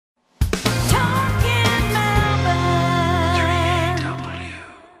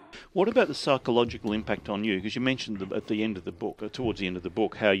What about the psychological impact on you? Because you mentioned at the end of the book, or towards the end of the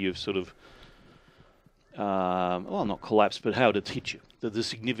book, how you've sort of, well, not collapsed, but how it hit you. The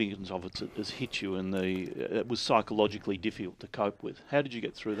significance of it has hit you, and it was psychologically difficult to cope with. How did you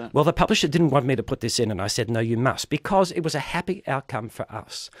get through that? Well, the publisher didn't want me to put this in, and I said, no, you must, because it was a happy outcome for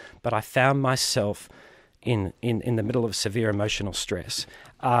us. But I found myself in the middle of severe emotional stress.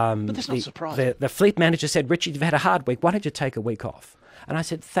 But that's not surprising. The fleet manager said, Richard, you've had a hard week. Why don't you take a week off? And I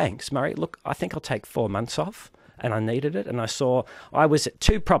said, thanks, Murray. Look, I think I'll take 4 months off. And I needed it. And I was at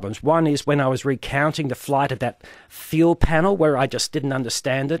two problems. One is when I was recounting the flight of that fuel panel where I just didn't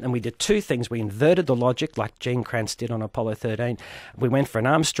understand it. And we did two things. We inverted the logic like Gene Kranz did on Apollo 13. We went for an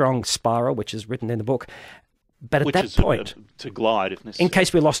Armstrong spiral, which is written in the book. But at that point, to glide if necessary. In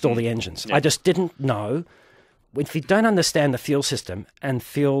case we lost all the engines. Yeah. I just didn't know. If you don't understand the fuel system and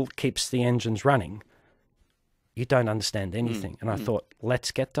fuel keeps the engines running, you don't understand anything. And I thought,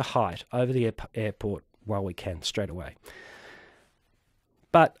 let's get to height over the airport while we can, straight away.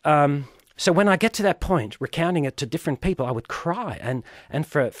 But so when I get to that point, recounting it to different people, I would cry. And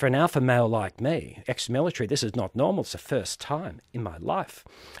for an alpha male like me, ex-military, this is not normal. It's the first time in my life.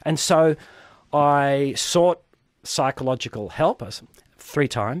 And so I sought psychological help 3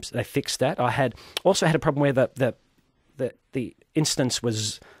 times. They fixed that. I also had a problem where the instance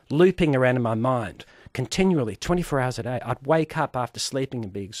was looping around in my mind continually, 24 hours a day. I'd wake up after sleeping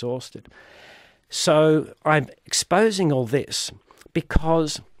and be exhausted. So I'm exposing all this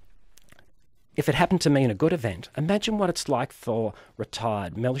because if it happened to me in a good event, imagine what it's like for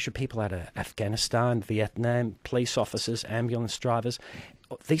retired military people out of Afghanistan, Vietnam, police officers, ambulance drivers.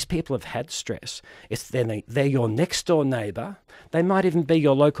 These people have had stress. They're your next door neighbour. They might even be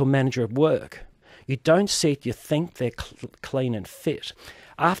your local manager at work. You don't see it, you think they're clean and fit.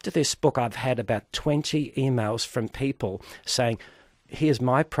 After this book, I've had about 20 emails from people saying, here's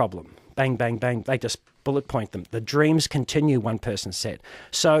my problem. Bang, bang, bang. They just bullet point them. The dreams continue, one person said.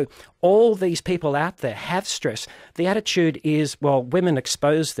 So all these people out there have stress. The attitude is, well, women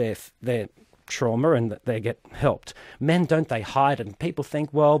expose their trauma and they get helped. Men don't, they hide it. And people think,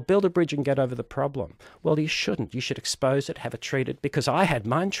 well, build a bridge and get over the problem. Well, you shouldn't. You should expose it, have it treated, because I had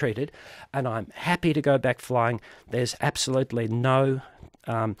mine treated and I'm happy to go back flying. There's absolutely no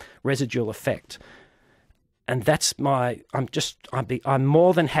residual effect. And that's I'm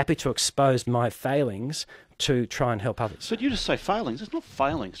more than happy to expose my failings to try and help others. But you just say failings. It's not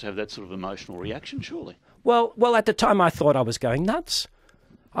failings to have that sort of emotional reaction, surely. Well, at the time I thought I was going nuts.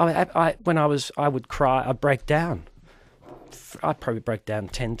 I would cry, I'd break down. I'd probably break down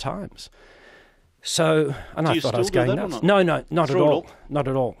 10 times. So, and I thought I was going nuts. No, not at all. Not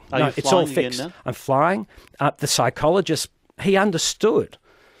at all. No, it's all fixed. I'm flying. The psychologist, he understood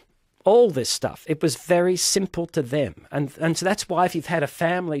all this stuff. It was very simple to them. And so that's why if you've had a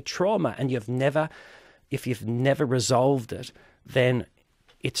family trauma and if you've never resolved it, then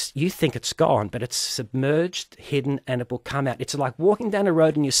you think it's gone, but it's submerged, hidden, and it will come out. It's like walking down a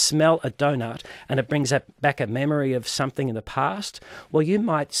road and you smell a donut and it brings back a memory of something in the past. Well, you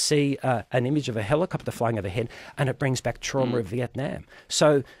might see an image of a helicopter flying overhead and it brings back trauma of Vietnam.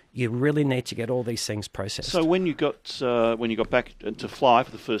 So you really need to get all these things processed. So when you got back to fly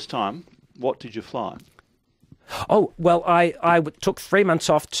for the first time, what did you fly? Oh, well, I took 3 months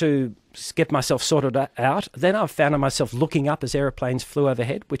off to get myself sorted out. Then I found myself looking up as aeroplanes flew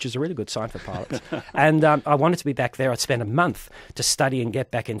overhead, which is a really good sign for pilots. And I wanted to be back there. I'd spent a month to study and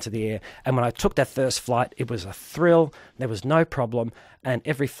get back into the air. And when I took that first flight, it was a thrill. There was no problem. And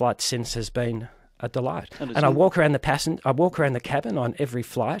every flight since has been a delight. And I walk around the cabin on every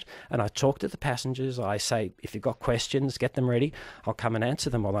flight, and I talk to the passengers. I say, if you've got questions, get them ready. I'll come and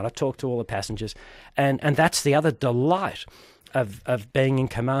answer them all. And I talk to all the passengers. And that's the other delight of being in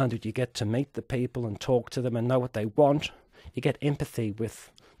command, that you get to meet the people and talk to them and know what they want. You get empathy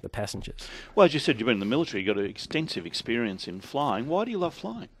with the passengers. Well, as you said, you've been in the military. You've got an extensive experience in flying. Why do you love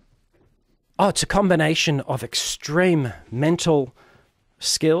flying? Oh, it's a combination of extreme mental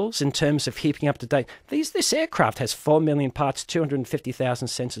skills in terms of keeping up to date. This aircraft has 4 million parts, 250,000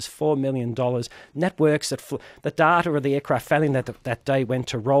 sensors, $4 million. Networks the data of the aircraft failing that day went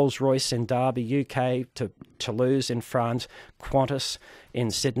to Rolls-Royce in Derby, UK, to Toulouse in France, Qantas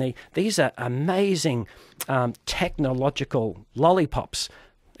in Sydney. These are amazing technological lollipops,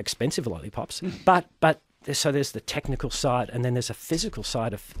 expensive lollipops, but so there's the technical side, and then there's a physical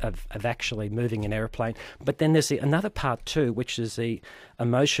side of actually moving an aeroplane. But then there's another part too, which is the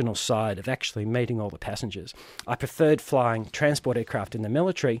emotional side of actually meeting all the passengers. I preferred flying transport aircraft in the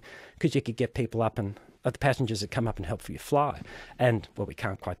military because you could get people up and the passengers that come up and help for you fly. And, well, we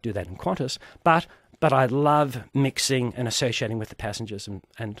can't quite do that in Qantas, but But I love mixing and associating with the passengers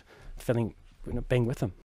and feeling, being with them.